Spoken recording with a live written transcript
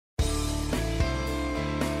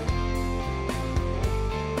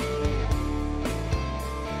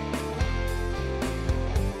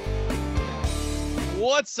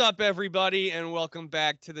What's up, everybody, and welcome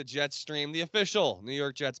back to the Jets Stream, the official New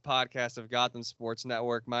York Jets podcast of Gotham Sports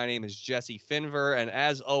Network. My name is Jesse Finver, and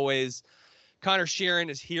as always, Conor Sheeran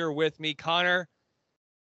is here with me. Conor,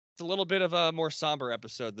 it's a little bit of a more somber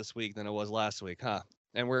episode this week than it was last week, huh?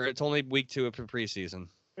 And it's only week 2 of preseason.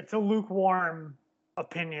 It's a lukewarm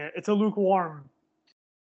opinion. It's a lukewarm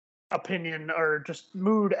opinion or just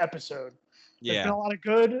mood episode. Yeah. There's been a lot of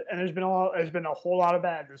good, and there's been a whole lot of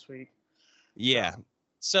bad this week. Yeah.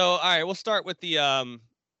 So all right, we'll start with the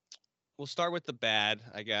bad,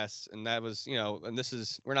 I guess. And that was, and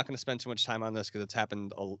we're not going to spend too much time on this because it's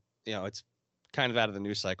happened, it's kind of out of the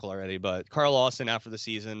news cycle already, but Carl Lawson out for the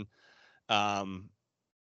season. I'm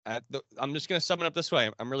just going to sum it up this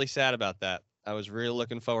way. I'm really sad about that. I was really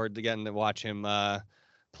looking forward to getting to watch him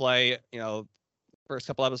play, first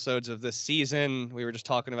couple episodes of this season. We were just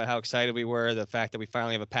talking about how excited we were, the fact that we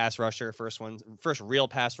finally have a pass rusher, first real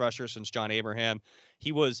pass rusher since John Abraham.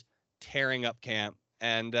 He was tearing up camp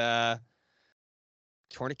and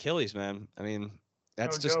torn Achilles, man. I mean,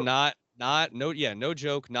 that's no just joke. No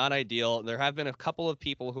joke, not ideal. There have been a couple of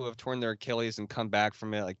people who have torn their Achilles and come back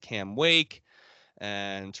from it, like Cam Wake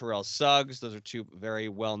and Terrell Suggs. Those are two very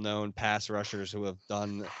well-known pass rushers who have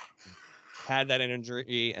had that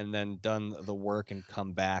injury and then done the work and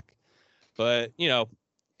come back. But,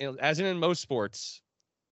 as in most sports,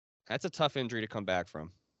 that's a tough injury to come back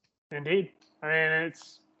from. Indeed. I mean,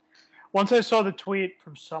 once I saw the tweet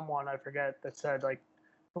from someone, I forget, that said, like,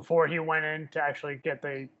 before he went in to actually get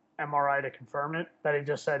the MRI to confirm it, that he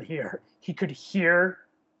just said he could hear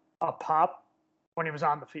a pop when he was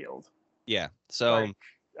on the field. Yeah. So,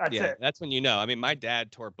 that's it. That's when you know. I mean, my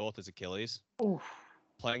dad tore both his Achilles. Oof.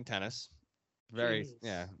 Playing tennis. Very,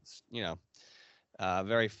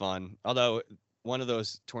 very fun. Although one of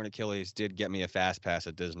those torn Achilles did get me a fast pass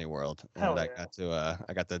at Disney World, and I got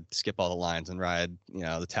to skip all the lines and ride,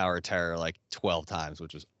 the Tower of Terror like 12 times,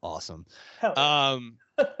 which was awesome.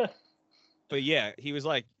 But yeah, he was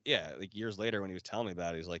like years later when he was telling me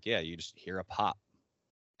about it, he was like, yeah, you just hear a pop,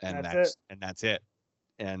 and that's it,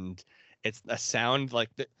 and it's a sound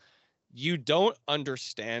like that you don't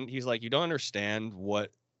understand. He's like, you don't understand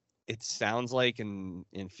what it sounds like and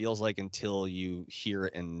feels like until you hear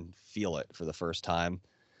it and feel it for the first time.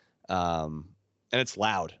 And it's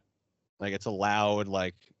loud. Like it's a loud,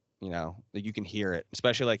 like, you can hear it,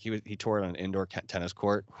 especially like he tore it on an indoor tennis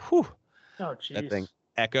court. Whew. Oh, geez. That thing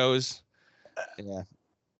echoes. Yeah.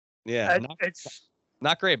 Yeah. It's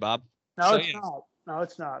not great, Bob. No, it's not. No,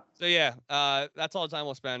 it's not. So yeah, that's all the time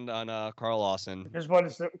we'll spend on Carl Lawson. Because what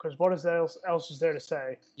else is there to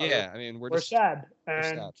say? Yeah, I mean we're sad,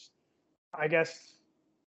 and I guess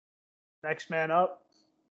next man up,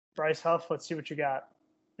 Bryce Huff. Let's see what you got.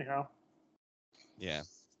 Yeah.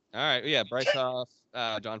 All right. Yeah, Bryce Huff,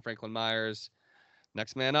 John Franklin Myers,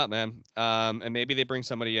 next man up, man. And maybe they bring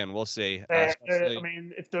somebody in. We'll see. I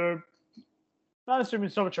mean, if they're not assuming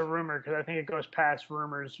so much a rumor, because I think it goes past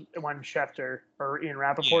rumors when Schefter or Ian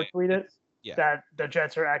Rappaport tweeted that the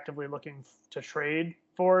Jets are actively looking to trade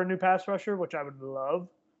for a new pass rusher, which I would love.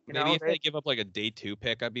 Maybe if they give up like a day 2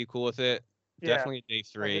 pick, I'd be cool with it. Yeah, definitely a day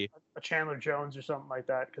 3. Like a Chandler Jones or something like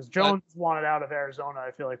that, because Jones wanted out of Arizona,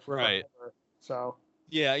 I feel like, forever. So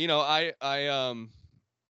yeah, I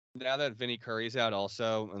now that Vinny Curry's out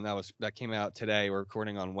also, and that came out today. We're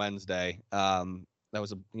recording on Wednesday. He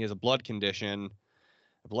has a blood condition,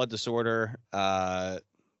 a blood disorder.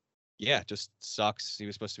 Just sucks. He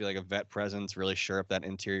was supposed to be like a vet presence, really shore up that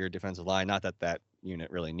interior defensive line. Not that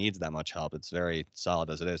unit really needs that much help. It's very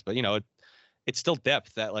solid as it is, but it's still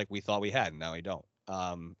depth that like we thought we had, and now we don't.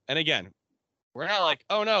 And again, we're not like,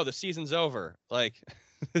 oh no, the season's over. Like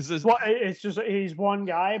this is. Well, it's just he's one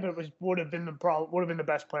guy, but would have been the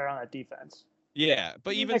best player on that defense. Yeah,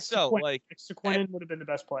 but even so, like Quinn would have been the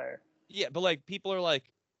best player. Yeah, but like people are like,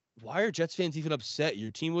 why are Jets fans even upset?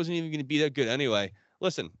 Your team wasn't even going to be that good anyway.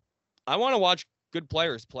 Listen, I want to watch good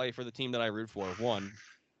players play for the team that I root for. 1,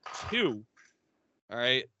 2. All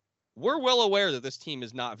right. We're well aware that this team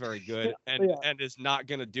is not very good and is not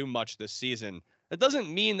going to do much this season. That doesn't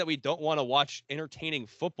mean that we don't want to watch entertaining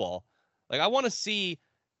football. Like I want to see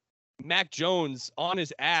Mac Jones on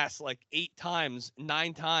his ass like 8 times,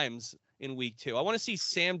 9 times in week 2. I want to see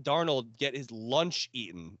Sam Darnold get his lunch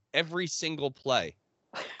eaten every single play.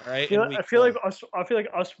 All right. I feel like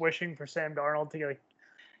us wishing for Sam Darnold to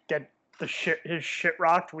get his shit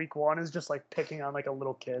rocked week 1 is just like picking on like a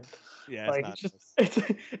little kid. Yeah, like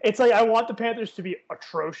it's like I want the Panthers to be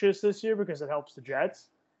atrocious this year because it helps the Jets.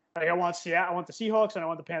 Like I want the Seahawks and I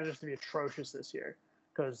want the Panthers to be atrocious this year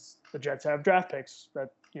because the Jets have draft picks that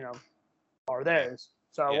are theirs.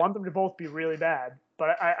 So I want them to both be really bad,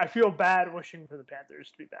 But I feel bad wishing for the Panthers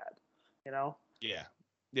to be bad, you know? Yeah.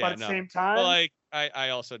 But Yeah, at the no. same time, But like I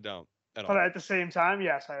also don't at all. but at the same time,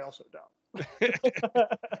 yes, I also don't.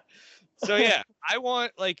 So yeah, I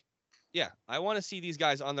want to see these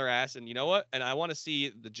guys on their ass, and you know what? And I want to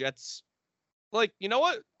see the Jets. Like, you know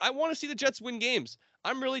what? I want to see the Jets win games.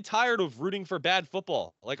 I'm really tired of rooting for bad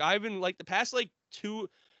football. Like, I've been like the past like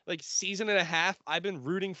season and a half, I've been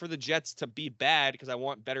rooting for the Jets to be bad because I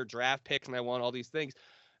want better draft picks and I want all these things.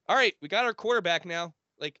 All right, we got our quarterback now.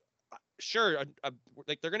 Like, sure,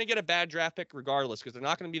 like they're gonna get a bad draft pick regardless because they're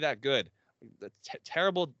not gonna be that good. The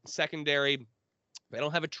terrible secondary. They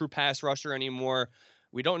don't have a true pass rusher anymore.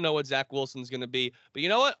 We don't know what Zach Wilson's going to be. But you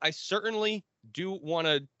know what? I certainly do want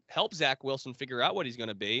to help Zach Wilson figure out what he's going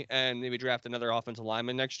to be and maybe draft another offensive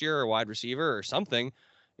lineman next year or wide receiver or something,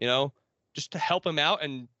 just to help him out.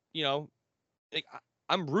 And, like,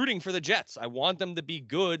 I'm rooting for the Jets. I want them to be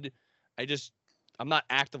good. I'm not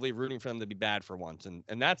actively rooting for them to be bad for once.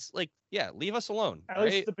 And that's like, yeah, leave us alone. At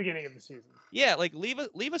least at the beginning of the season. Yeah, like leave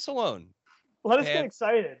us alone. Let us get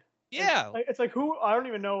excited. Yeah. It's like who I don't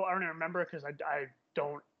even know. I don't even remember because I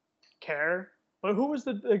don't care. But who was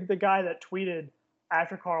the guy that tweeted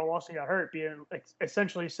after Carl Lawson got hurt, being like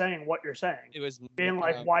essentially saying what you're saying? It was being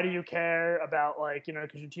like, why do you care about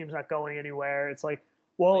because your team's not going anywhere? It's like,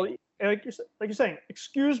 well, like you're saying,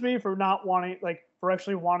 excuse me for not wanting for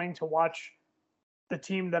actually wanting to watch the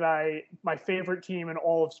team that my favorite team in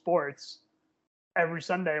all of sports every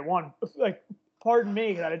Sunday at 1. Like, pardon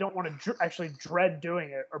me that I don't want to actually dread doing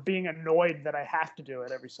it or being annoyed that I have to do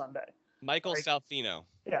it every Sunday. Michael Salfino.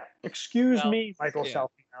 Yeah. Excuse me, Michael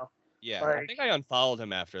Salfino. Yeah. I think I unfollowed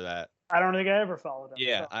him after that. I don't think I ever followed him.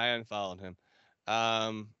 Yeah, so. I unfollowed him.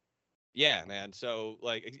 Yeah, man. So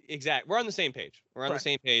we're on the same page. We're on the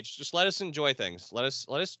same page. Just let us enjoy things. Let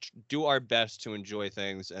us do our best to enjoy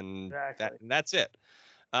things, and that's it.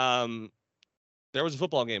 There was a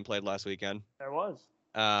football game played last weekend. There was.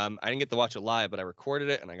 I didn't get to watch it live, but I recorded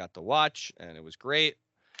it and I got to watch, and it was great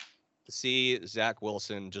to see Zach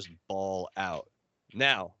Wilson just ball out.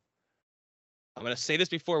 Now, I'm going to say this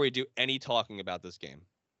before we do any talking about this game.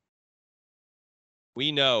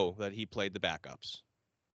 We know that he played the backups.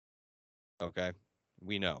 Okay?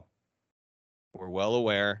 We know. We're well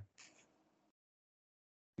aware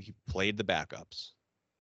he played the backups.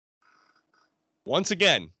 Once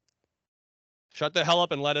again, shut the hell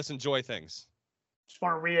up and let us enjoy things. Just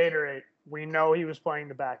want to reiterate, we know he was playing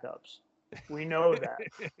the backups. We know that.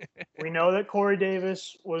 We know that Corey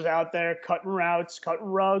Davis was out there cutting routes, cutting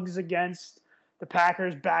rugs against the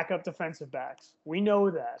Packers' backup defensive backs. We know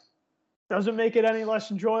that. Doesn't make it any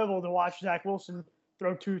less enjoyable to watch Zach Wilson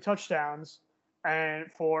throw 2 touchdowns and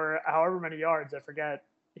for however many yards, I forget.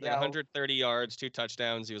 130 yards, 2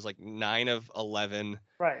 touchdowns. He was like 9 of 11.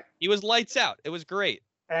 Right. He was lights out. It was great.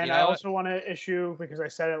 And I also want to issue, because I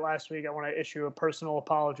said it last week, I want to issue a personal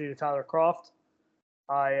apology to Tyler Kroft.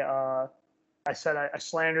 I said I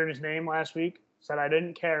slandered his name last week. Said I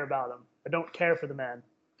didn't care about him. I don't care for the man.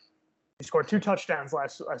 He scored 2 touchdowns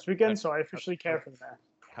last weekend, so I officially care for the man.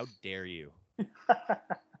 How dare you? How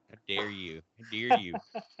dare you? How dare you?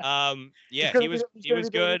 Yeah, he was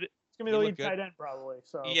good. It's gonna be the lead tight end probably.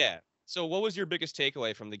 So yeah. So what was your biggest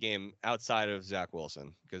takeaway from the game outside of Zach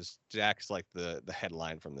Wilson? Because Zach's like the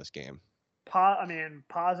headline from this game.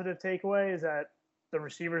 Positive takeaway is that the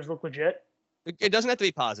receivers look legit. It doesn't have to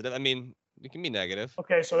be positive. I mean, it can be negative.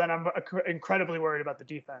 Okay, so then I'm incredibly worried about the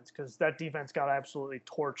defense because that defense got absolutely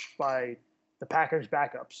torched by the Packers'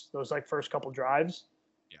 backups. Those first couple drives,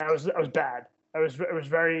 yeah. That was bad. It was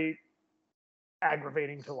very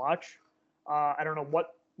aggravating to watch. I don't know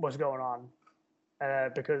what was going on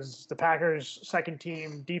because the Packers' second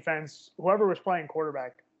team defense, whoever was playing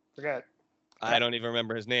quarterback, forget. I don't even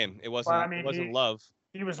remember his name. It wasn't. It wasn't Love.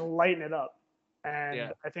 He was lighting it up,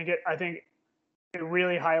 and I think it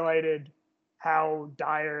really highlighted how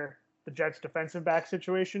dire the Jets' defensive back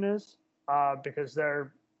situation is because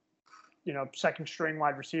their second string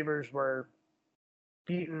wide receivers were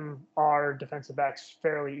beating our defensive backs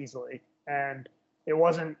fairly easily, and it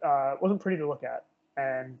wasn't pretty to look at.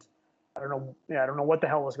 And I don't know what the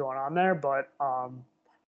hell was going on there, but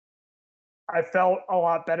I felt a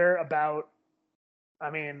lot better about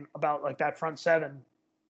that front seven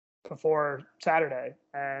before Saturday.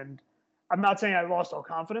 And I'm not saying I lost all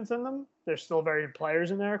confidence in them. There's still very good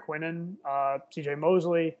players in there. Quinnen, CJ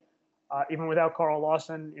Mosley, even without Carl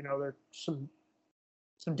Lawson, there's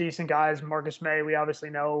some decent guys. Marcus May, we obviously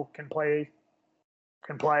know can play,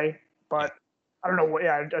 but I don't know what.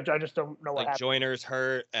 Yeah, I just don't know what Like happened. Joyner's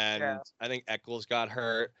hurt, Yeah. and I think Eccles got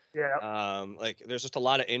hurt. Yeah. Like there's just a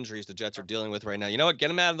lot of injuries the Jets are dealing with right now. You know what? Get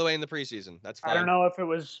them out of the way in the preseason. That's I don't fine. know if it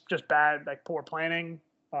was just bad, like poor planning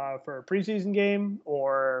for a preseason game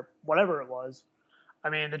or whatever it was. I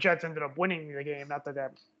mean, the Jets ended up winning the game. Not that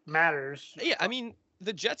that matters. Yeah, I mean,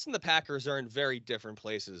 the Jets and the Packers are in very different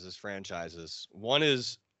places as franchises. One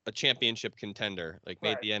is a championship contender, like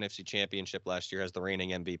made Right. the NFC Championship last year as the reigning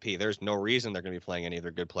MVP. There's no reason they're going to be playing any of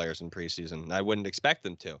their good players in preseason. I wouldn't expect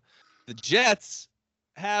them to. The Jets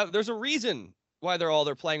there's a reason why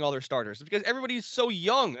they're playing all their starters. It's because everybody's so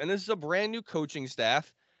young, and this is a brand new coaching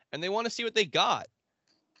staff, and they want to see what they got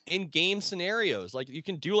in game scenarios. Like you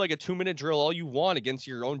can do like a 2-minute drill all you want against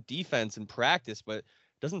your own defense in practice, but it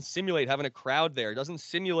doesn't simulate having a crowd there. It doesn't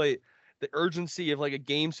simulate the urgency of like a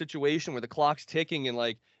game situation where the clock's ticking and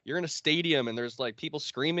like you're in a stadium and there's like people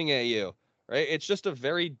screaming at you, right? It's just a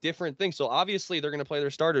very different thing. So obviously they're going to play their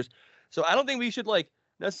starters. So I don't think we should like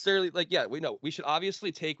necessarily like, yeah, we should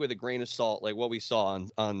obviously take with a grain of salt like what we saw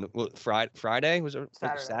on what, Friday, was it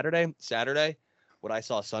like Saturday, what I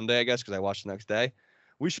saw Sunday, I guess, because I watched the next day.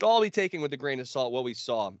 We should all be taking with a grain of salt what we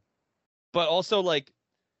saw, but also like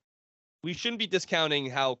we shouldn't be discounting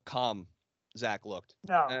how calm Zach looked,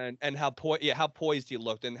 No. and how poised he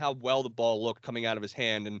looked, and how well the ball looked coming out of his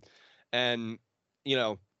hand, and you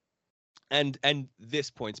know, and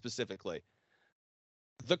this point specifically,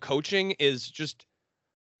 the coaching is just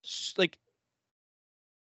like,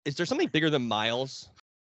 is there something bigger than miles?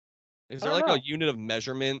 Is there like a unit of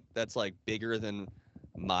measurement that's like bigger than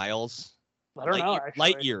miles? I don't know. Actually,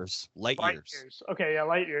 light years. Okay, yeah,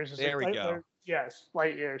 light years. There we go. Yes,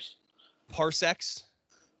 light years. Parsecs.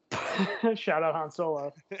 Shout out Han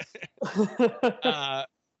Solo.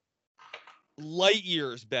 Light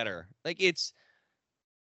years better. Like it's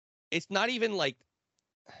not even like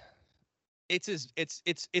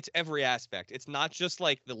it's every aspect. It's not just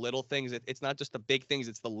like the little things. It's not just the big things.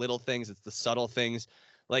 It's the little things. It's the subtle things.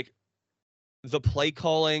 Like the play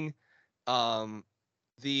calling.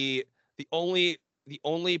 The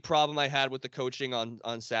only problem I had with the coaching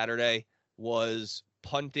on Saturday was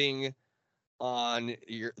punting on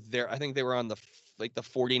I think they were on the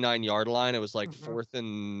 49-yard line. It was like fourth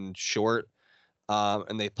and short.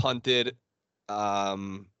 And they punted. I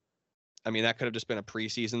mean, that could have just been a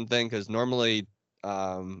preseason thing because normally,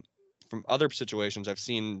 from other situations I've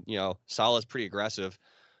seen, Salah's pretty aggressive,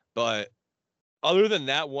 but other than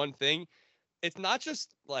that one thing, it's not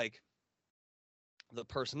just like the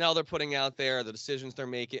personnel they're putting out there, the decisions they're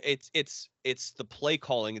making. It's the play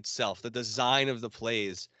calling itself, the design of the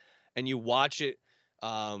plays, and you watch it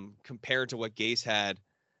compared to what Gase had.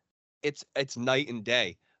 It's night and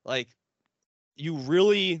day. Like you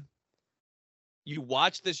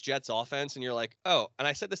watch this Jets offense and you're like, oh, and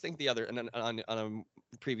I said this thing the other on a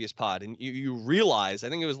previous pod, and you realize, I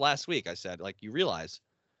think it was last week, I said, like, you realize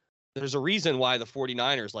there's a reason why the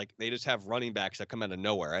 49ers, like, they just have running backs that come out of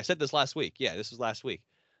nowhere. I said this last week. Yeah, this was last week.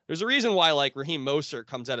 There's a reason why, like, Raheem Mostert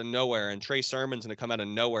comes out of nowhere, and Trey Sermon's going to come out of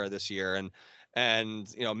nowhere this year, and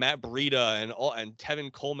Matt Breida and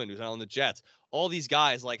Tevin Coleman, who's on the Jets. All these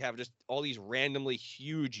guys, like, have just all these randomly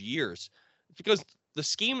huge years because the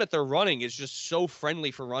scheme that they're running is just so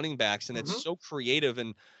friendly for running backs, and it's so creative.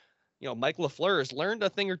 And, Mike LaFleur has learned a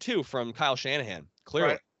thing or two from Kyle Shanahan,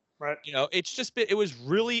 clearly. Right. It was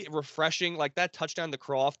really refreshing. Like that touchdown to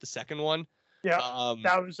Croft, the second one. Yeah.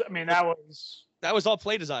 That was all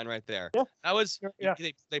play design right there. Yeah. That was,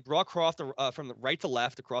 they brought Croft from the right to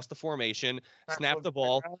left across the formation, snapped the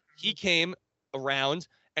ball. He came around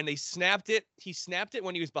and they snapped it. He snapped it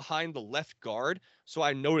when he was behind the left guard. So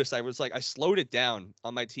I noticed, I slowed it down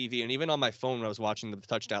on my TV and even on my phone when I was watching the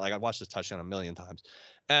touchdown. Like I watched this touchdown a million times.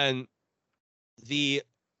 And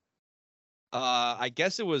I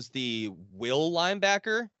guess it was the Will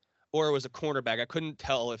linebacker or it was a cornerback. I couldn't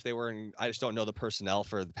tell if they were I just don't know the personnel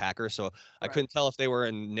for the Packers. So I couldn't tell if they were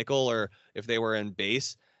in nickel or if they were in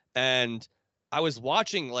base. And I was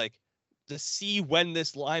watching like to see when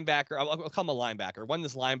this linebacker, I'll call him a linebacker, when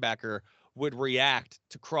this linebacker would react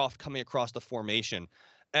to Croft coming across the formation.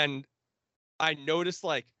 And I noticed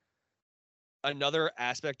like another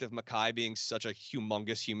aspect of Mekhi being such a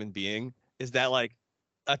humongous human being is that like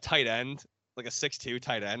a tight end, like a 6'2"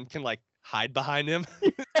 tight end can like hide behind him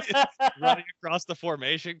running across the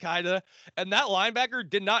formation kind of. And that linebacker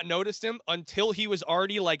did not notice him until he was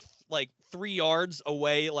already like 3 yards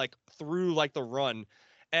away, like through like the run.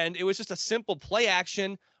 And it was just a simple play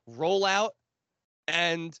action rollout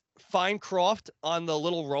and find Croft on the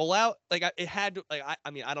little rollout. Like it had to, like,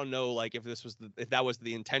 I mean, I don't know, like if that was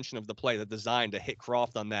the intention of the play, the design to hit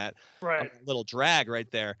Croft on that little drag right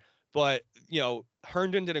there. But,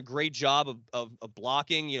 Herndon did a great job of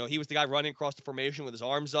blocking. He was the guy running across the formation with his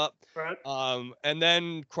arms up. Right. And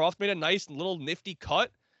then Croft made a nice little nifty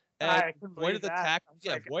cut and I couldn't avoided believe that.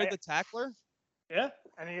 avoided the tackler. Yeah,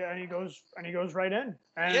 and he goes right in.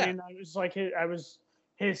 And Yeah. I mean, I was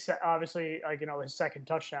his obviously his second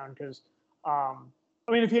touchdown because I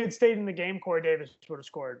mean if he had stayed in the game, Corey Davis would have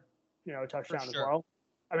scored a touchdown as well.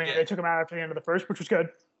 I mean they took him out after the end of the first, which was good.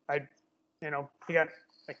 He got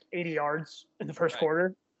like 80 yards in the first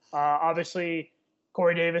quarter. Obviously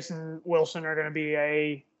Corey Davis and Wilson are going to be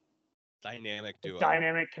a dynamic duo,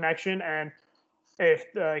 dynamic connection, and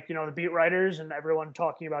if the beat writers and everyone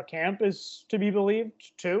talking about camp is to be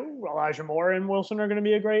believed too, Elijah Moore and Wilson are going to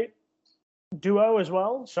be a great duo as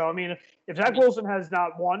well. So I mean, if Zach Wilson has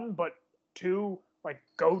not one but two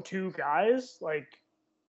go-to guys, maybe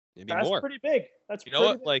that's more. Pretty big. That's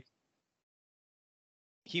big.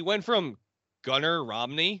 He went from Gunnar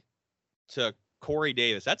Romney to Corey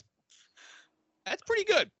Davis. That's pretty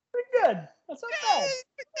good. Pretty good. That's not bad.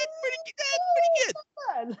 That's pretty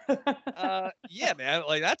good. Yeah, man.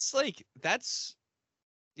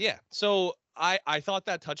 Yeah. So I thought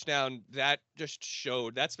that touchdown that just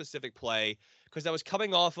showed that specific play because that was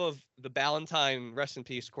coming off of the Ballantyne. Rest in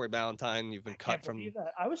peace, Corey Ballantyne. You've been cut from.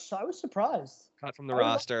 That. I was surprised. Cut from the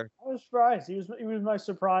roster. I was surprised. He was my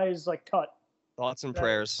surprise cut. Thoughts and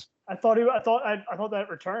prayers. I thought that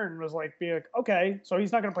return was okay, so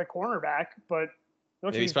he's not going to play cornerback, but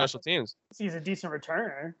maybe special teams. He's a decent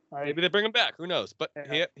returner. Maybe they bring him back. Who knows? But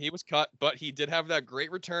he was cut, but he did have that great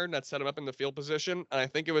return that set him up in the field position. And I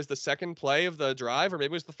think it was the second play of the drive, or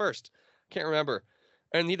maybe it was the first. Can't remember.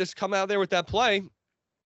 And he just come out there with that play.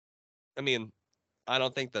 I mean, I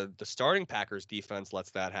don't think the starting Packers defense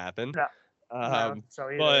lets that happen. No.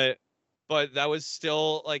 But that was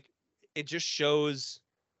still it just shows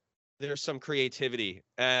there's some creativity,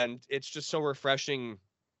 and it's just so refreshing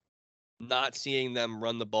not seeing them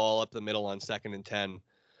run the ball up the middle on 2nd and 10.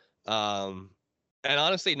 And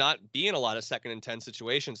honestly, not being a lot of 2nd and 10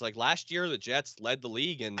 situations. Like last year, the Jets led the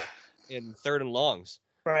league in 3rd and longs.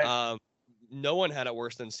 Right. No one had it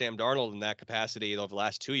worse than Sam Darnold in that capacity over the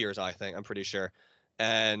last 2 years, I'm pretty sure.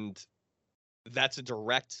 And that's a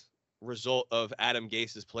direct result of Adam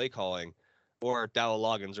Gase's play calling, or Dow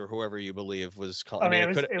Loggins, or whoever you believe was calling. It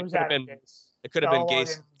was Adam Gase. It could have been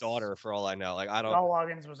Gase's daughter for all I know. I don't. Dow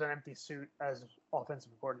Loggins was an empty suit as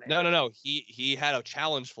offensive coordinator. No. He had a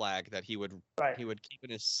challenge flag that he would keep in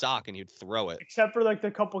his sock and he'd throw it. Except for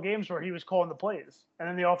the couple games where he was calling the plays, and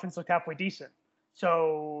then the offense looked halfway decent.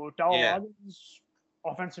 So Dow Loggins,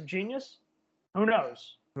 offensive genius. Who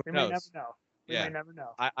knows? We may never know. We may never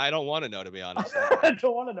know. I don't want to know, to be honest. I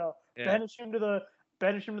don't want to know. Yeah. Banish him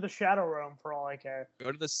to the shadow realm for all I care.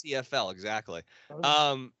 Go to the CFL, exactly.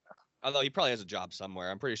 Although he probably has a job somewhere.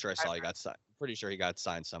 I'm pretty sure I saw he got signed. Pretty sure he got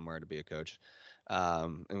signed somewhere to be a coach.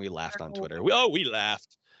 And we laughed on Twitter. We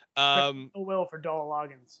laughed. Will for Dow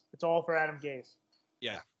Loggins. It's all for Adam Gase.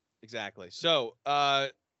 Yeah, exactly. So,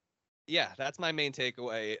 that's my main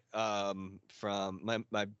takeaway from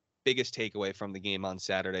my biggest takeaway from the game on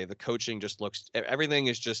Saturday. The coaching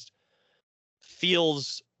everything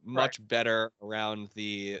feels much better around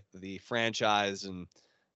the franchise, and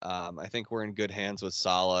I think we're in good hands with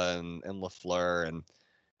Saleh and LaFleur, and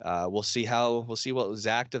we'll see what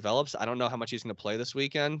Zach develops. I don't know how much he's going to play this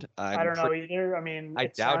weekend. I don't know either. I mean, I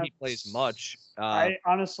doubt he plays much. I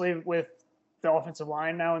honestly, with the offensive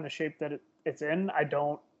line now in the shape that it's in, I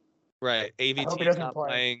don't. Right, AVT's not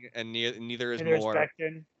playing, and neither is Moore.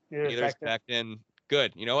 Neither is Becton.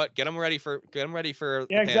 Good. You know what? Get him ready for.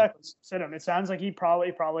 Yeah, exactly. Sit him. It sounds like he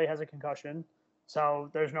probably has a concussion, so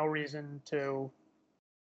there's no reason to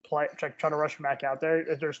try to rush him back out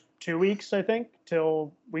there. There's 2 weeks, I think,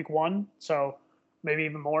 till week 1, so maybe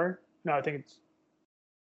even more. No, I think it's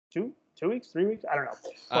 2 weeks, 3 weeks. I don't know.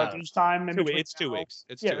 But there's time in between. It's 2 weeks.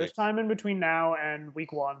 There's time in between now and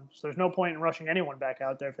week 1, so there's no point in rushing anyone back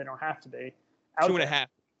out there if they don't have to be. 2.5.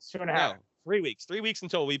 2.5. No, 3 weeks. 3 weeks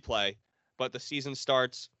until we play, but the season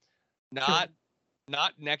starts not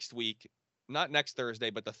next week, not next Thursday,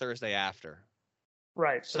 but the Thursday after.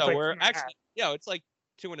 Right. So we're actually, it's like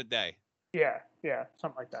 2 in a day. Yeah,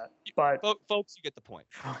 something like that. But folks, you get the point.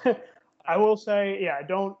 I will say,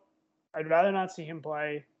 I'd rather not see him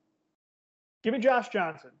play. Give me Josh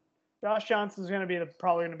Johnson. Josh Johnson's going to be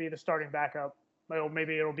probably going to be the starting backup.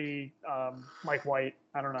 Maybe it'll be Mike White.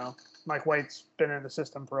 I don't know. Mike White's been in the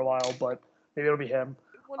system for a while, but maybe it'll be him.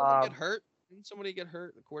 Did one of them get hurt? Didn't somebody get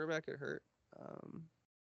hurt? The quarterback get hurt?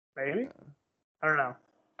 Maybe. I don't know.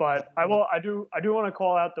 But I do want to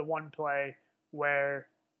call out the one play where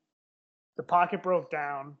the pocket broke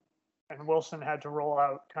down and Wilson had to roll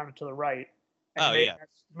out kind of to the right. And Oh, yeah.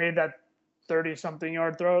 made that 30-something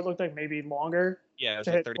yard throw. It looked like maybe longer. Yeah, it was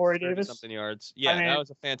to like hit 30, Corey 30 Davis. something yards. Yeah, that was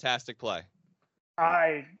a fantastic play.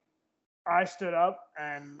 I stood up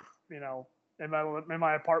and, in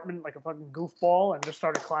my apartment like a fucking goofball and just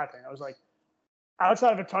started clapping. I was like,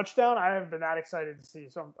 outside of a touchdown, I haven't been that excited to see a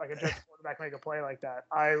Jets quarterback make a play like that.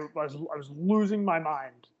 I was losing my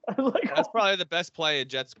mind. I was like, that's probably the best play a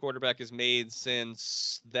Jets quarterback has made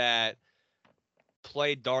since that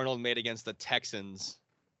play Darnold made against the Texans,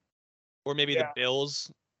 or maybe the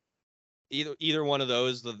Bills. Either one of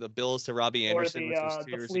those, the Bills to Robbie Anderson, which was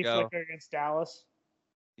 2 years ago. Flicker against Dallas.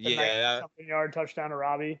 Yeah, something yard touchdown to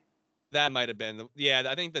Robbie. That might have been.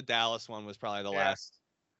 I think the Dallas one was probably the last.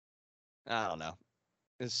 I don't know.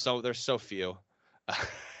 There's so few.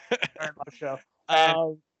 Very much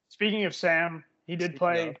so. Speaking of Sam, he did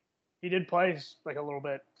play. He did play like a little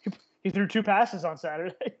bit. He threw 2 passes on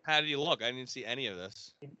Saturday. How did he look? I didn't see any of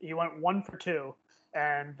this. He went 1 for 2,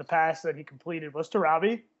 and the pass that he completed was to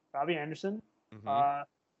Robbie Anderson,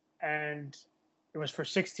 and it was for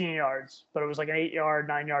 16 yards. But it was like an 8-yard,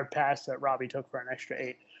 9-yard pass that Robbie took for an extra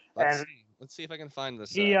 8. Let's see if I can find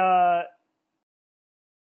this. Maybe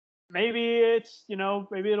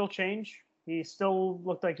maybe it'll change. He still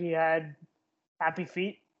looked like he had happy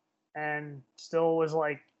feet, and still was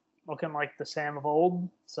like looking like the Sam of old.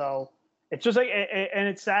 So it's just like, and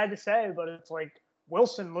it's sad to say, but it's like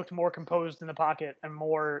Wilson looked more composed in the pocket and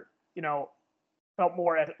more,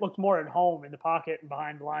 looked more at home in the pocket and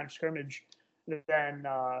behind the line of scrimmage than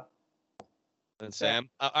Sam.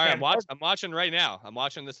 All right, I'm watching right now. I'm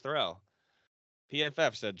watching this throw.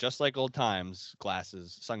 PFF said, just like old times,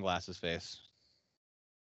 sunglasses face.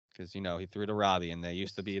 Because, he threw to Robbie, and they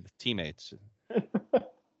used to be teammates.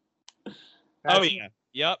 Oh, yeah.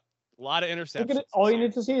 Yep. A lot of interceptions. All you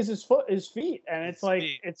need to see is his feet, and it's like,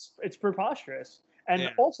 it's preposterous.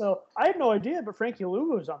 And also, I had no idea, but Frankie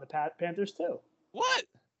Louvu was on the Panthers, too. What?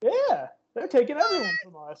 Yeah. They're taking everyone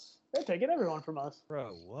from us.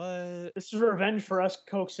 Bro, what? This is revenge for us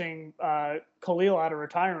coaxing Khalil out of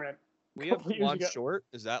retirement. We have one short.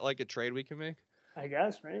 Is that like a trade we can make? I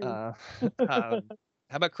guess, maybe. How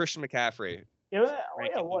about Christian McCaffrey?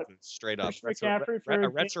 What? Straight up. McCaffrey a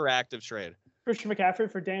retroactive trade. Christian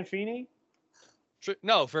McCaffrey for Dan Feeney?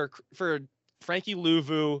 No, for Frankie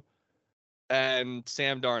Louvu and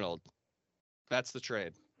Sam Darnold. That's the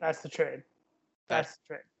trade. I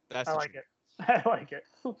like it.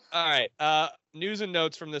 All right. News and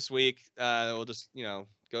notes from this week. We'll just,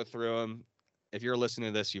 go through them. If you're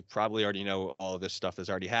listening to this, you probably already know all of this stuff that's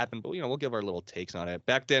already happened, but we'll give our little takes on it.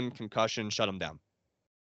 Becton, concussion, shut him down.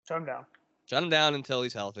 Shut him down until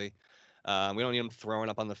he's healthy. We don't need him throwing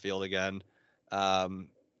up on the field again.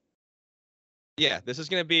 This is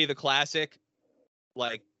going to be the classic,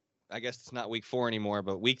 I guess it's not week 4 anymore,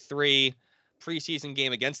 but week 3 preseason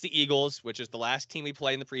game against the Eagles, which is the last team we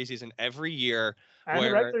play in the preseason every year. And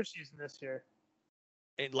the regular season this year.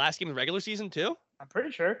 Last game of the regular season too? I'm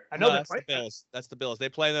pretty sure. I know that's the Bills. That's the Bills. They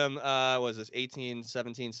play them, was this 18,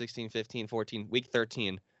 17, 16, 15, 14, week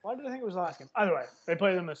 13. Why did I think it was the last game? Either way, they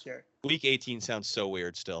play them this year. Week 18 sounds so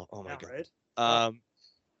weird still. Oh my God. Right?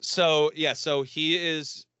 So he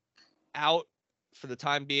is out for the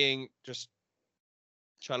time being. Just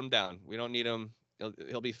shut him down. We don't need him.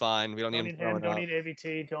 He'll be fine. We don't need him. Don't need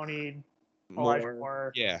AVT. Don't need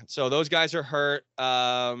more. Yeah. So those guys are hurt.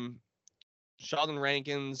 Sheldon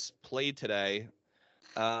Rankins played today.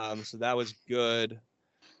 So that was good.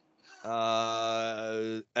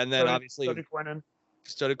 And then obviously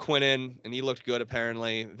Stood Quinnen, and he looked good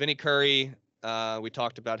apparently. Vinny Curry, we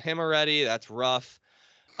talked about him already. That's rough.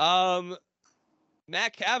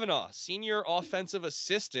 Matt Cavanaugh, senior offensive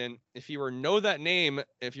assistant. If you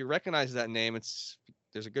recognize that name,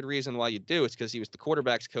 there's a good reason why you do. It's because he was the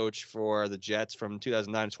quarterbacks coach for the Jets from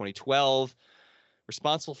 2009 to 2012,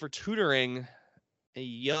 responsible for tutoring a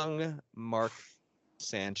young Mark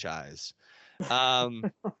Sanchez.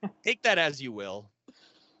 Take that as you will,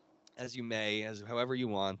 as you may, as however you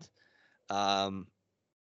want. I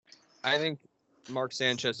think Mark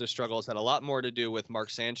Sanchez's struggles had a lot more to do with Mark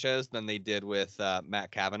Sanchez than they did with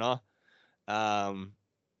Matt Cavanaugh. And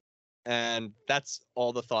that's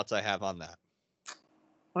all the thoughts I have on that.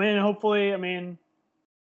 Hopefully,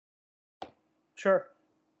 sure.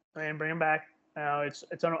 Bring him back.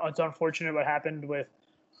 It's unfortunate what happened with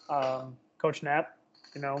Coach Knapp.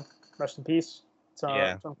 Rest in peace. It's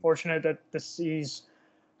unfortunate that he's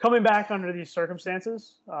coming back under these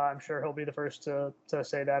circumstances. I'm sure he'll be the first to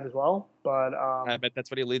say that as well. But I bet that's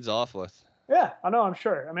what he leads off with. Yeah, I know. I'm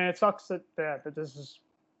sure. It sucks that this is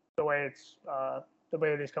the way it's the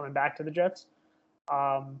way that he's coming back to the Jets.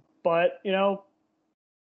 But, I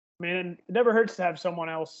mean, it never hurts to have someone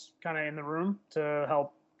else kind of in the room to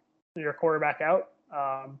help your quarterback out,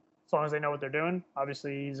 as long as they know what they're doing.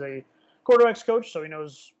 Obviously, he's a quarterback's coach, so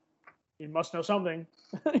he must know something.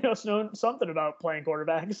 He must know something about playing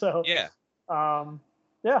quarterback. So, Yeah. Yeah.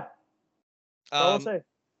 That's all I'll say.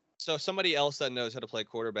 So somebody else that knows how to play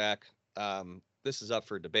quarterback, this is up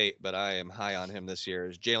for debate, but I am high on him this year,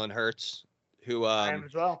 is Jalen Hurts, who I am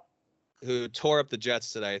as well. Who tore up the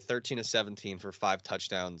Jets today, 13-17 for 5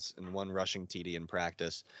 touchdowns and 1 rushing TD in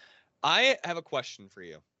practice. I have a question for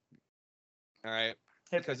you. All right.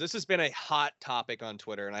 Because this has been a hot topic on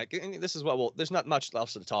Twitter, and this is what there's not much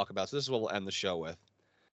else to talk about, so this is what we'll end the show with.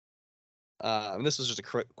 And this is just a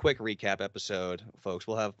quick recap episode, folks.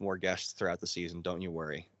 We'll have more guests throughout the season. Don't you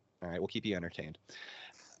worry. All right. We'll keep you entertained.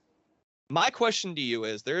 My question to you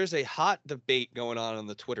is, there is a hot debate going on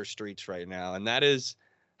the Twitter streets right now, and that is,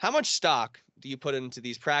 how much stock do you put into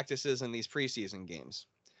these practices and these preseason games?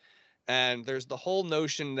 And there's the whole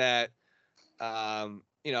notion that,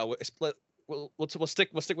 split. We'll stick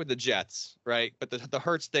with the Jets, right? But the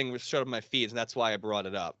Hurts thing was showed up my feeds, and that's why I brought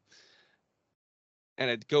it up. And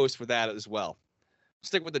it goes for that as well.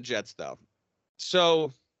 Stick with the Jets, though.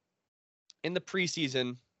 So, in the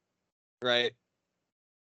preseason, right,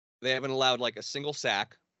 they haven't allowed like a single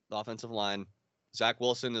sack, the offensive line. Zach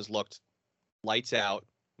Wilson has looked lights out.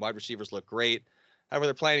 Wide receivers look great. However,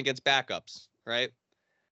 they're playing against backups, right?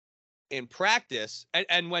 In practice,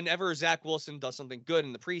 and whenever Zach Wilson does something good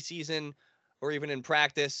in the preseason or even in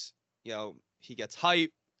practice, he gets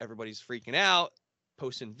hype. Everybody's freaking out,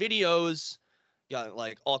 posting videos. You got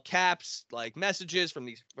like all caps, like messages from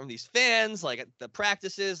these fans, like at the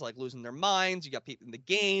practices, like losing their minds. You got people in the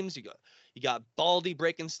games. You got Baldy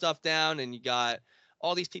breaking stuff down, and you got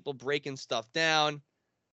all these people breaking stuff down.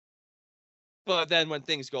 But then when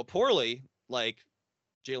things go poorly, like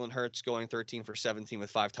Jalen Hurts going 13 for 17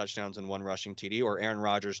 with 5 touchdowns and 1 rushing TD, or Aaron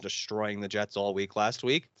Rodgers destroying the Jets all week last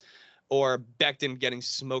week, or Becton getting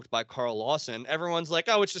smoked by Carl Lawson, everyone's like,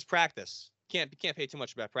 oh, it's just practice. Can't pay too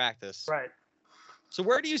much about practice. Right. So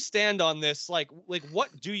where do you stand on this? Like what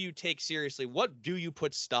do you take seriously? What do you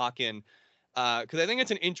put stock in? Because I think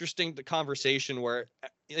it's an interesting conversation where,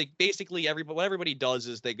 like, basically what everybody does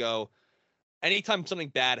is they go, anytime something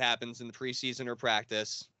bad happens in the preseason or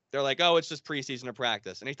practice, they're like, oh, it's just preseason or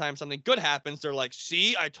practice. Anytime something good happens, they're like,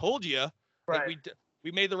 see, I told you. Right. Like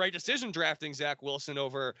we made the right decision drafting Zach Wilson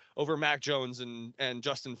over Mac Jones and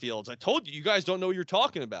Justin Fields. I told you, you guys don't know what you're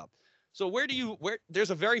talking about. So where there's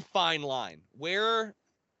a very fine line. Where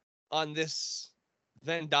on this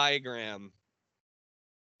Venn diagram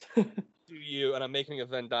do you, and I'm making a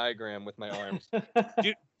Venn diagram with my arms,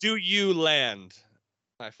 do you land,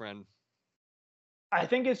 my friend? I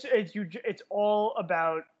think it's all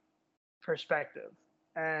about perspective.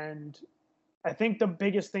 And I think the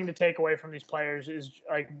biggest thing to take away from these players is,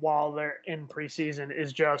 like, while they're in preseason,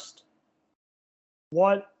 is just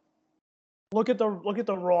look at the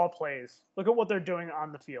raw plays. Look at what they're doing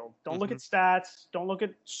on the field. Don't look at stats. Don't look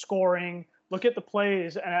at scoring. Look at the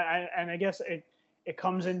plays. And I guess it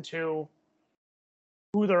comes into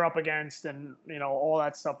who they're up against and, all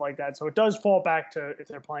that stuff like that. So it does fall back to if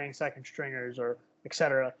they're playing second stringers or et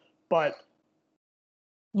cetera. But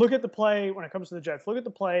look at the play when it comes to the Jets. Look at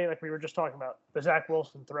the play, like we were just talking about, the Zach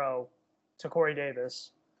Wilson throw to Corey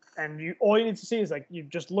Davis. And all you need to see is, like, you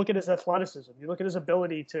just look at his athleticism. You look at his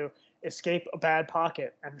ability to escape a bad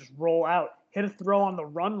pocket and just roll out, hit a throw on the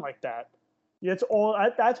run like that. That's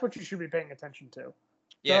what you should be paying attention to.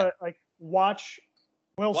 Yeah. So, like, watch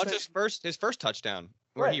Wilson. Watch his first touchdown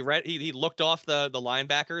where he looked off the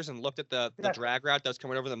linebackers and looked at the drag route that was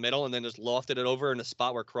coming over the middle, and then just lofted it over in a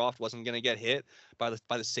spot where Croft wasn't going to get hit by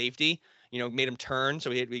the safety. Made him turn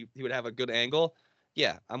so he would have a good angle.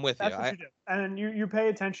 Yeah, I'm with you. That's what you do. And you pay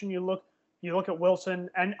attention. You look at Wilson,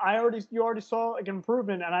 and you already saw, like,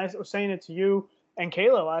 improvement. And I was saying it to you and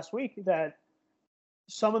Kayla last week that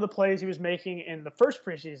some of the plays he was making in the first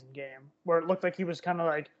preseason game, where it looked like he was kind of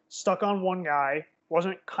like stuck on one guy,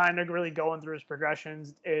 wasn't kind of really going through his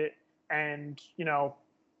progressions,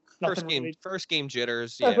 first game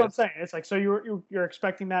jitters. That's what I'm saying. It's like, so you're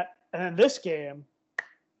expecting that, and then this game,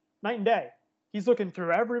 night and day. He's looking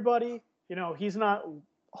through everybody. He's not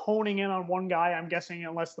honing in on one guy, I'm guessing,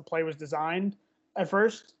 unless the play was designed at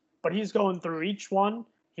first. But he's going through each one.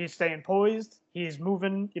 He's staying poised. He's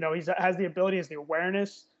moving. He has the ability, has the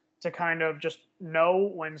awareness to kind of just know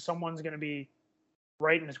when someone's going to be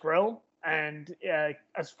right in his grill. And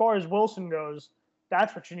as far as Wilson goes,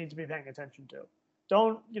 that's what you need to be paying attention to.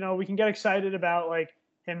 Don't, we can get excited about, like,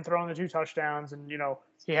 him throwing the 2 touchdowns and,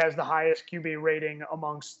 he has the highest QB rating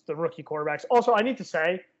amongst the rookie quarterbacks. Also, I need to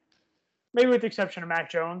say, maybe with the exception of Mac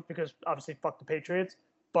Jones, because obviously fuck the Patriots.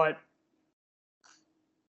 But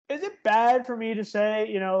is it bad for me to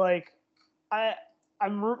say, like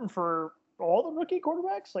I'm rooting for all the rookie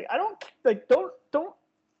quarterbacks? Like I don't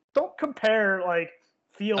compare like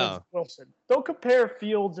Fields Wilson. Don't compare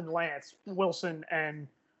Fields and Lance, Wilson and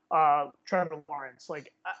Trevor Lawrence.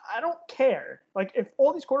 Like I don't care. Like if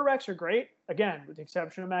all these quarterbacks are great, again, with the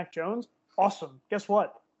exception of Mac Jones, awesome. Guess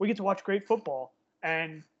what? We get to watch great football,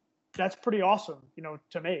 and that's pretty awesome,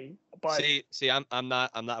 to me. But see, I'm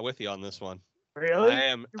not with you on this one. Really? I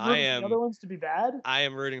am. The other ones to be bad. I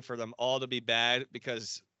am rooting for them all to be bad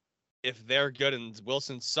because if they're good and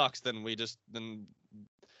Wilson sucks, then we didn't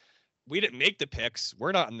make the picks.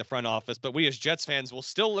 We're not in the front office, but we as Jets fans will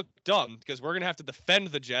still look dumb because we're gonna have to defend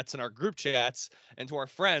the Jets in our group chats and to our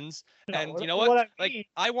friends. And you know what?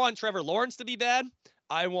 I want Trevor Lawrence to be bad.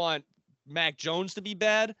 I want Mac Jones to be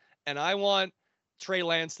bad, and I want Trey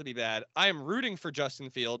Lance to be bad. I am rooting for Justin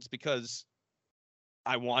Fields because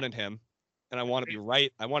I wanted him, and I want to be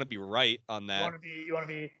right. I want to be right on that. You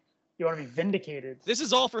want to be vindicated. This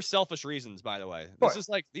is all for selfish reasons, by the way.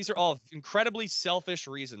 These are all incredibly selfish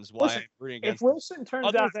reasons why I'm rooting against. If Wilson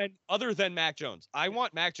turns other than Mac Jones, I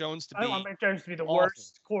want Mac Jones to be. I want Mac Jones to be the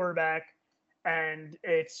worst quarterback, and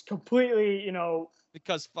it's completely,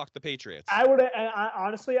 because fuck the Patriots.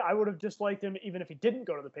 Honestly, I would have disliked him even if he didn't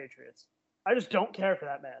go to the Patriots. I just don't care for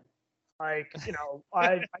that man. Like,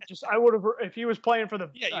 I would have, if he was playing for the.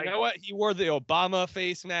 Yeah, you know what? He wore the Obama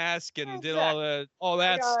face mask and did all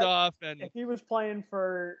that stuff. And if he was playing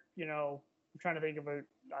for, I'm trying to think of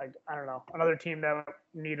I don't know, another team that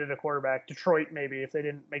needed a quarterback, Detroit maybe, if they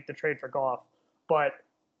didn't make the trade for Goff. But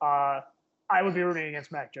I would be rooting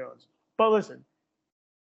against Mac Jones. But listen,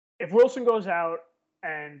 if Wilson goes out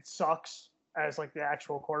and sucks as like the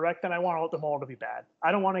actual quarterback, then I want them all to be bad.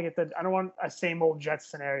 I don't want a same old Jets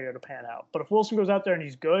scenario to pan out. But if Wilson goes out there and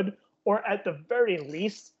he's good, or at the very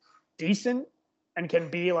least decent, and can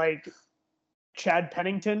be like Chad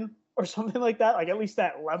Pennington or something like that, like at least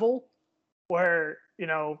that level where,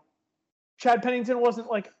 Chad Pennington wasn't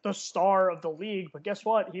like the star of the league, but guess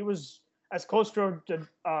what? He was as close to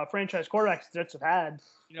a franchise quarterback the Jets have had.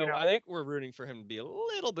 I think we're rooting for him to be a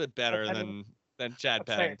little bit better than Chad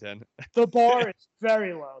Pennington. The bar is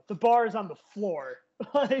very low. The bar is on the floor.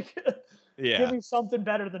 Give me something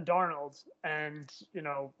better than Darnold, and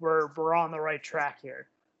we're on the right track here.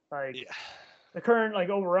 The current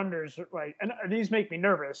over-unders, and these make me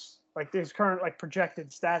nervous. Like these current projected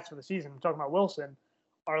stats for the season, I'm talking about Wilson,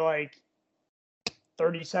 are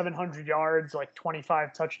 3,700 yards,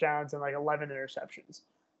 25 touchdowns, and 11 interceptions.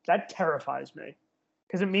 That terrifies me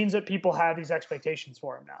because it means that people have these expectations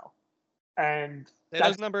for him now. And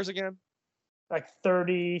those numbers again?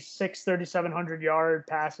 3,700 yard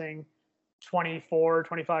passing,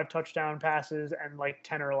 25 touchdown passes, and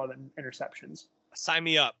 10 or 11 interceptions. Sign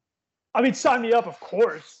me up. I mean, sign me up, of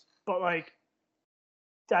course, but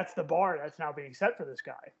that's the bar that's now being set for this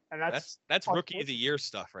guy, and that's rookie of the year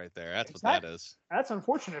stuff right there. That's what that is. That's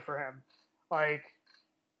unfortunate for him.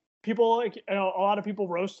 People, a lot of people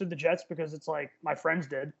roasted the Jets because it's my friends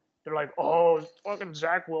did. They're like, "Oh, fucking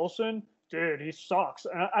Zach Wilson, dude, he sucks."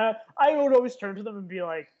 And I would always turn to them and be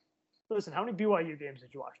like, "Listen, how many BYU games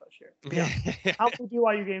did you watch last year? Yeah. How many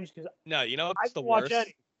BYU games? Because no, it's the worst.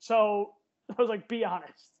 Any. So I was like, be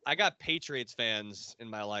honest. I got Patriots fans in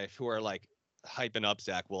my life who are hyping up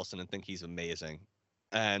Zach Wilson and think he's amazing,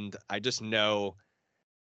 and I just know,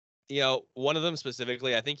 one of them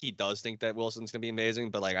specifically, I think he does think that Wilson's gonna be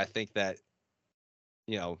amazing, but I think that,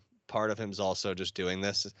 part of him's also just doing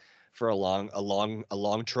this for a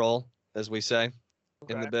long troll, as we say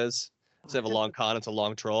in the biz. Instead of a long con, it's a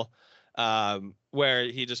long troll, where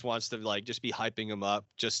he just wants to just be hyping him up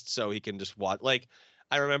just so he can just watch.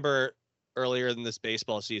 I remember earlier in this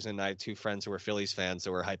baseball season, I had two friends who were Phillies fans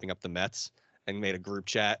that were hyping up the Mets and made a group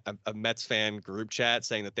chat, a Mets fan group chat,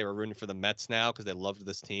 saying that they were rooting for the Mets now because they loved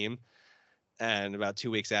this team. And about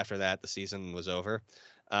 2 weeks after that, the season was over.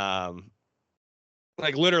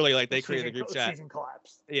 Literally, they created a group chat. The season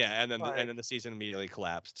collapsed. Yeah, and then the season immediately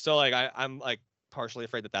collapsed. So I'm partially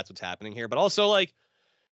afraid that that's what's happening here, but also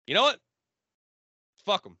you know what?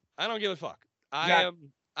 Fuck them. I don't give a fuck. I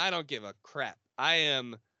don't give a crap. I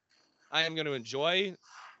am going to enjoy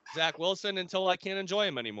Zach Wilson until I can't enjoy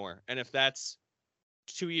him anymore. And if that's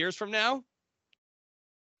 2 years from now,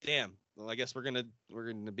 damn. Well, I guess we're gonna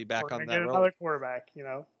be back on that road. Another quarterback,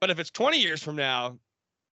 But if it's 20 years from now,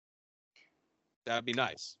 that'd be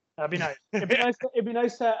nice. That'd be nice. It'd be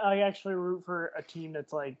nice to actually root for a team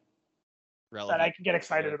that's relevant, that I can get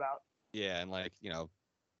excited about. Yeah, and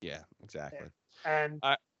yeah, exactly. Yeah. And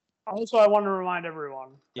also, I want to remind everyone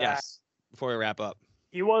that before we wrap up?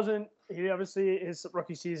 He wasn't. He obviously his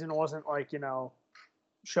rookie season wasn't like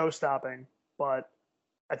show stopping, but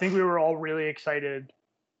I think we were all really excited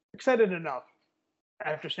enough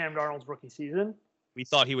after Sam Darnold's rookie season. We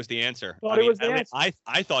thought he was the answer. Thought he was the answer.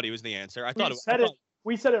 I thought he was the answer.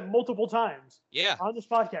 We said it multiple times. Yeah. On this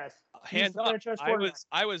podcast. Hands up.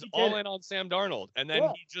 I was all in on Sam Darnold, and then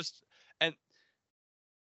he just and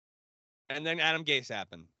then Adam Gase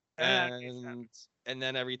happened, and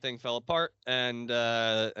then everything fell apart, and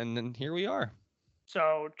then here we are.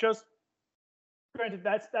 So just granted,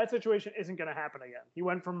 that situation isn't going to happen again. He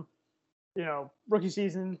went from rookie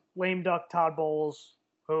season lame duck Todd Bowles,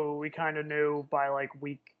 who we kind of knew by like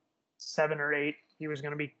week 7 or 8 he was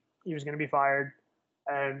going to be fired,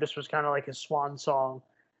 and this was kind of like his swan song.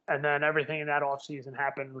 And then everything in that offseason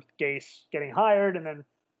happened with Gase getting hired, and then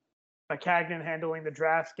McCagnon handling the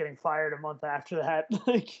draft, getting fired a month after that.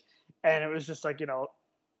 And it was just like, that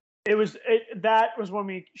was when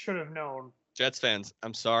we should have known. Jets fans,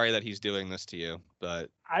 I'm sorry that he's doing this to you, but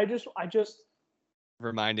I just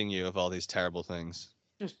reminding you of all these terrible things.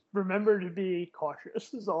 Just remember to be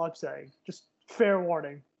cautious is all I'm saying. Just fair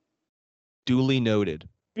warning. Duly noted.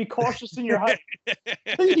 Be cautious in your heart.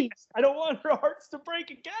 Please. I don't want our hearts to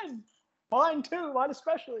break again. Mine too. Mine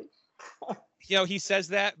especially. He says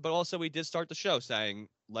that, but also we did start the show saying,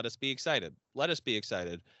 let us be excited. Let us be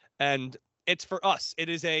excited. And it's for us. It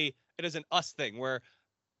is an us thing where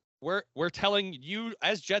we're telling you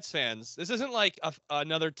as Jets fans, this isn't like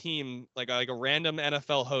another team, like a random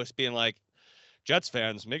NFL host being like, Jets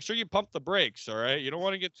fans, make sure you pump the brakes. All right. You don't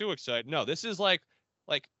want to get too excited. No, this is like,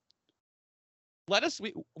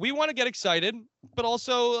 we want to get excited, but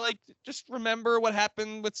also like, just remember what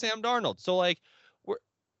happened with Sam Darnold. So like,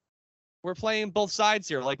 we're playing both sides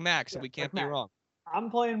here, like Max, and we can't be wrong. I'm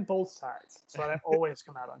playing both sides, so I always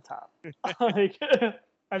come out on top.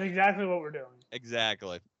 That's exactly what we're doing.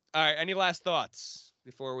 Exactly. All right. Any last thoughts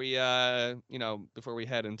before we, before we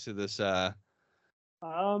head into this? I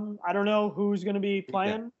don't know who's going to be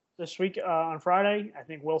playing this week on Friday. I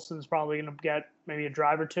think Wilson's probably going to get maybe a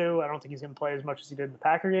drive or two. I don't think he's going to play as much as he did in the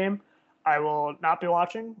Packer game. I will not be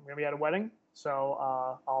watching. I'm going to be at a wedding, so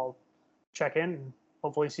I'll check in and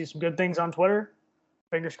hopefully see some good things on Twitter.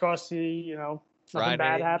 Fingers crossed, nothing Friday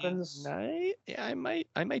bad happens. Night? Yeah,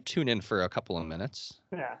 I might tune in for a couple of minutes.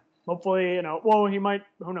 Yeah. Hopefully, well, he might,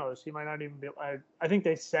 who knows? He might not even be, I think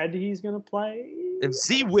they said he's going to play. If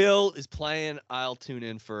Z Will is playing, I'll tune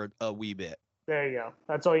in for a wee bit. There you go.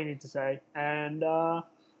 That's all you need to say. And,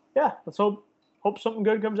 let's hope something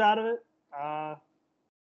good comes out of it.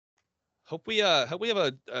 Hope we have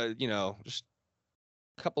a just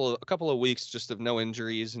a couple of weeks just of no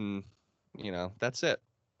injuries, and, that's it.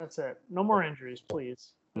 That's it. No more injuries,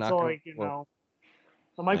 please. That's all,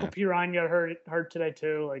 Michael P. Ryan got hurt today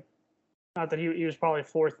too. Like, not that he was probably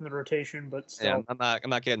 4th in the rotation, but still. Yeah, I'm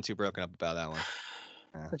not getting too broken up about that one.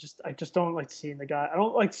 Yeah. I just don't like seeing the guy. I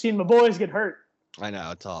don't like seeing my boys get hurt. I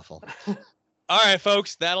know, it's awful. All right,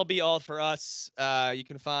 folks, that'll be all for us. You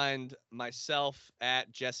can find myself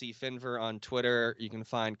at Jesse Finver on Twitter. You can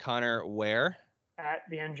find Conor where? At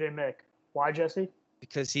the NJ Mick. Why, Jesse?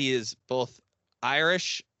 Because he is both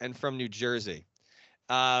Irish and from New Jersey.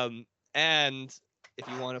 And if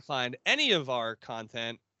you want to find any of our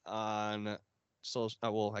content on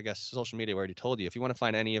social media, we already told you. If you want to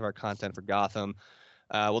find any of our content for Gotham,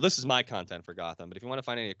 this is my content for Gotham. But if you want to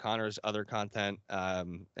find any of Connor's other content,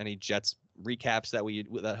 any Jets recaps that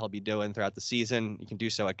he'll be doing throughout the season, you can do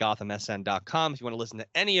so at GothamSN.com. If you want to listen to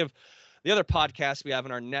any of the other podcasts we have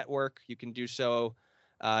in our network, you can do so.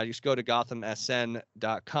 Just go to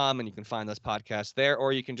GothamSN.com and you can find those podcasts there,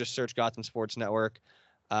 or you can just search Gotham Sports Network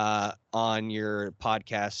on your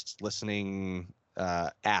podcast listening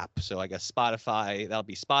app. So I guess Spotify, that'll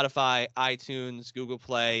be Spotify, iTunes, Google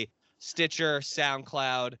Play, Stitcher,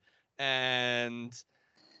 SoundCloud, and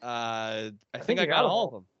I think I got all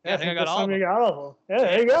of them. Yeah, I think I got all of them. Yeah,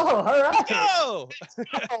 there you go. All right. Go!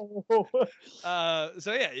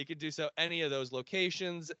 So yeah, you could do so any of those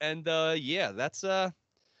locations, and that's it.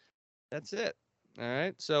 All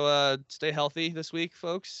right. So stay healthy this week,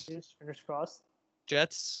 folks. Yes, fingers crossed.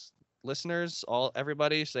 Jets listeners,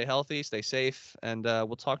 everybody, stay healthy, stay safe, and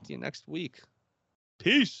we'll talk to you next week.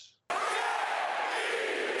 Peace.